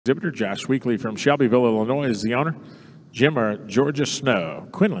Exhibitor Josh Weekly from Shelbyville, Illinois is the owner. Jim or Georgia Snow.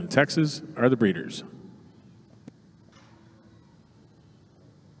 Quinlan, Texas are the breeders.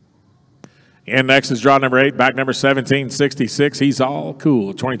 And next is draw number 8, back number 1766. He's all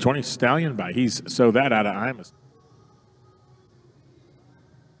cool. 2020 Stallion by He's So That out of Imus.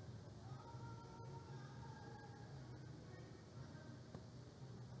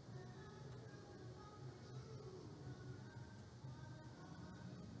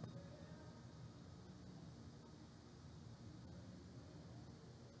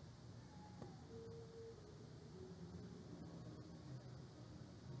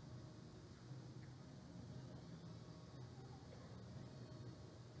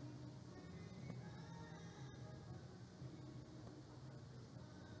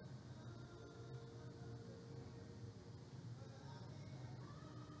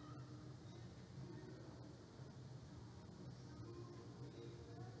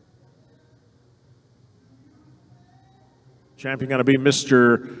 Champion going to be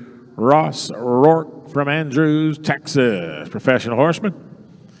Mr. Ross Roark from Andrews, Texas. Professional horseman.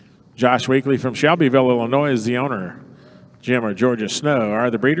 Josh Weekly from Shelbyville, Illinois is the owner. Jim or Georgia Snow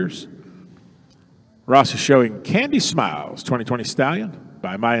are the breeders. Ross is showing Candy Smiles, 2020 Stallion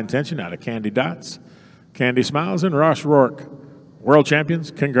by My Intention out of Candy Dots. Candy Smiles and Ross Roark, world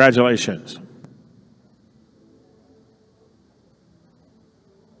champions. Congratulations.